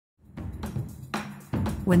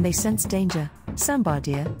When they sense danger, Sambar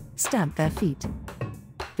deer stamp their feet.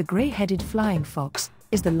 The grey-headed flying fox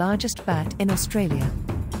is the largest bat in Australia.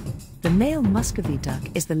 The male Muscovy duck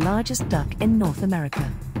is the largest duck in North America.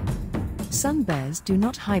 Sun bears do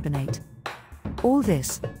not hibernate. All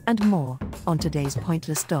this, and more, on today's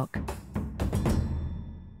Pointless Doc.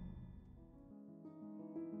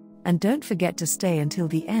 And don't forget to stay until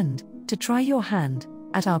the end, to try your hand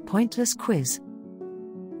at our Pointless quiz.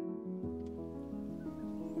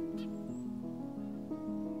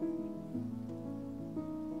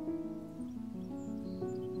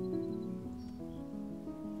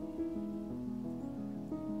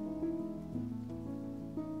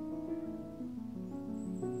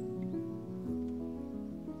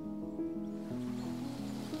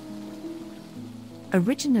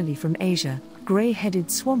 Originally from Asia, grey-headed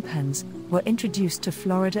swampens were introduced to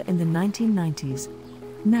Florida in the 1990s.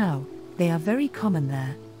 Now, they are very common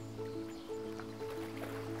there.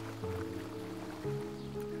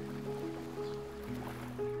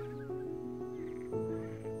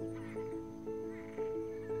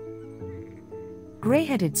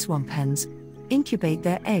 Grey-headed swampens incubate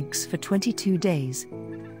their eggs for 22 days.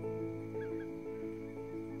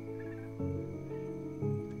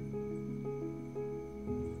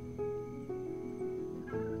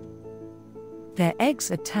 Their eggs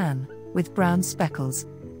are tan, with brown speckles.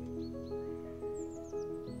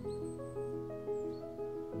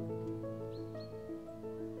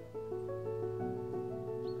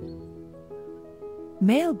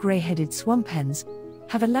 Male grey-headed swampens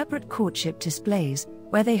have elaborate courtship displays,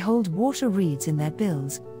 where they hold water reeds in their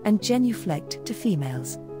bills and genuflect to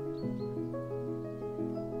females.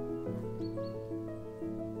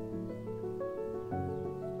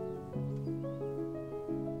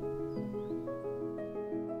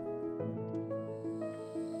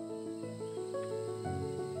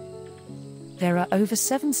 There are over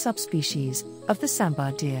 7 subspecies of the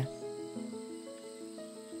Sambar deer.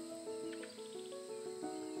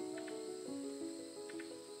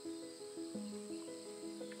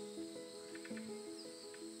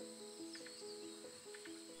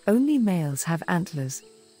 Only males have antlers.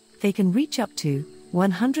 They can reach up to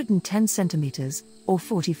 110 centimeters or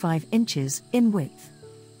 45 inches in width.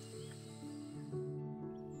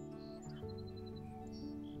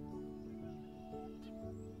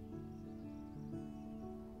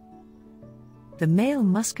 The male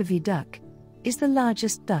Muscovy duck is the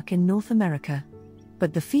largest duck in North America,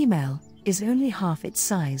 but the female is only half its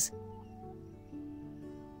size.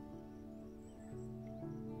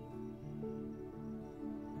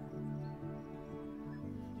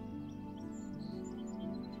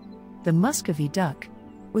 The Muscovy duck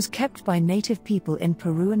was kept by native people in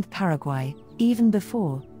Peru and Paraguay even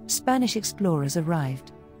before Spanish explorers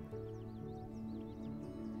arrived.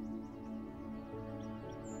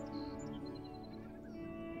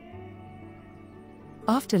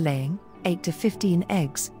 After laying 8 to 15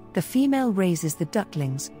 eggs, the female raises the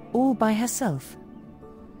ducklings, all by herself.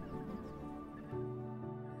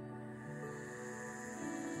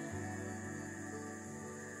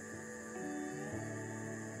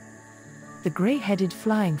 The grey-headed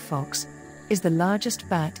flying fox is the largest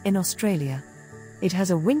bat in Australia. It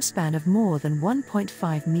has a wingspan of more than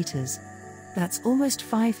 1.5 meters. That's almost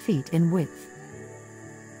 5 feet in width.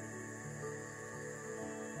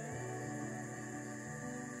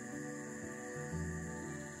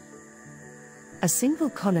 A single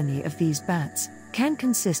colony of these bats can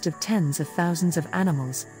consist of tens of thousands of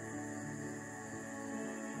animals.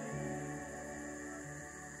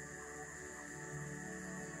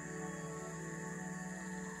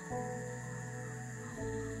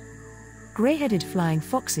 Grey-headed flying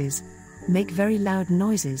foxes make very loud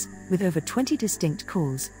noises with over 20 distinct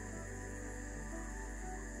calls.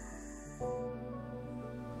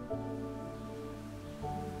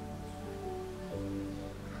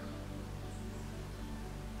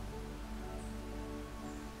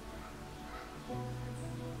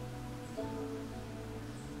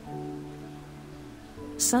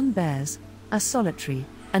 Sun bears are solitary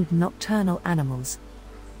and nocturnal animals.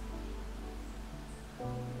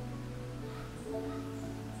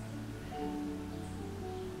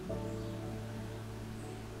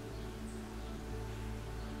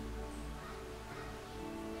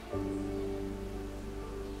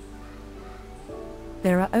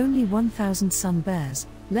 There are only 1,000 sun bears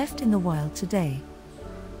left in the wild today.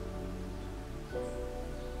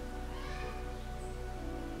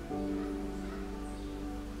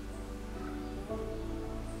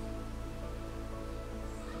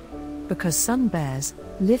 Because sun bears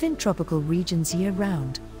live in tropical regions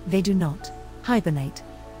year-round, they do not hibernate.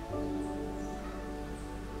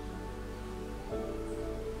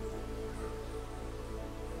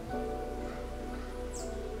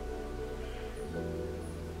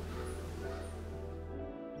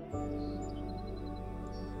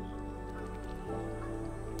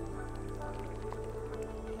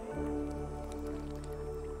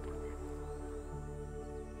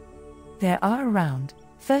 There are around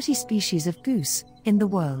 30 species of goose in the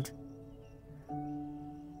world.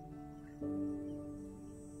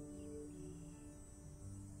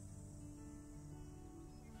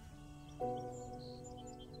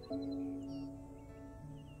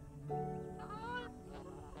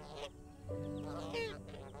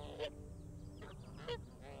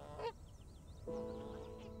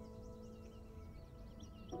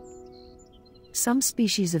 Some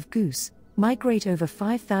species of goose migrate over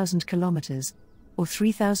 5,000 kilometers, or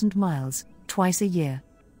 3,000 miles, twice a year.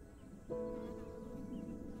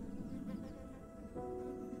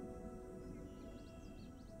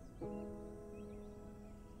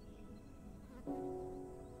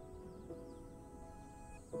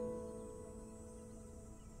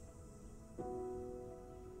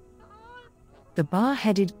 The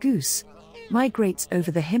bar-headed goose migrates over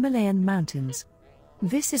the Himalayan mountains.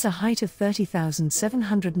 This is a height of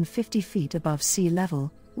 30,750 feet above sea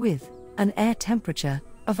level, with an air temperature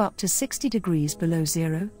of up to 60 degrees below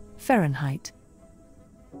zero Fahrenheit.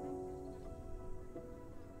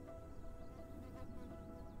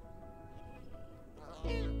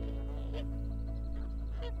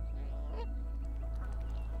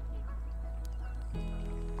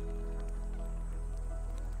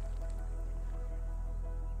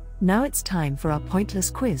 Now it's time for our pointless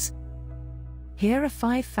quiz. Here are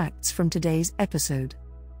 5 facts from today's episode.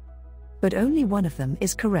 But only one of them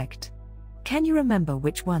is correct. Can you remember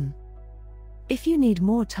which one? If you need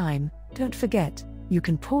more time, don't forget, you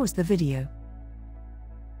can pause the video.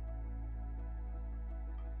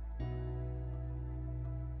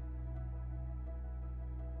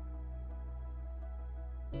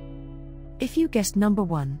 If you guessed number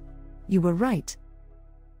 1, you were right.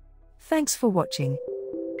 Thanks for watching.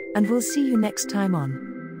 And we'll see you next time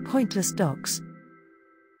on Pointless Docs.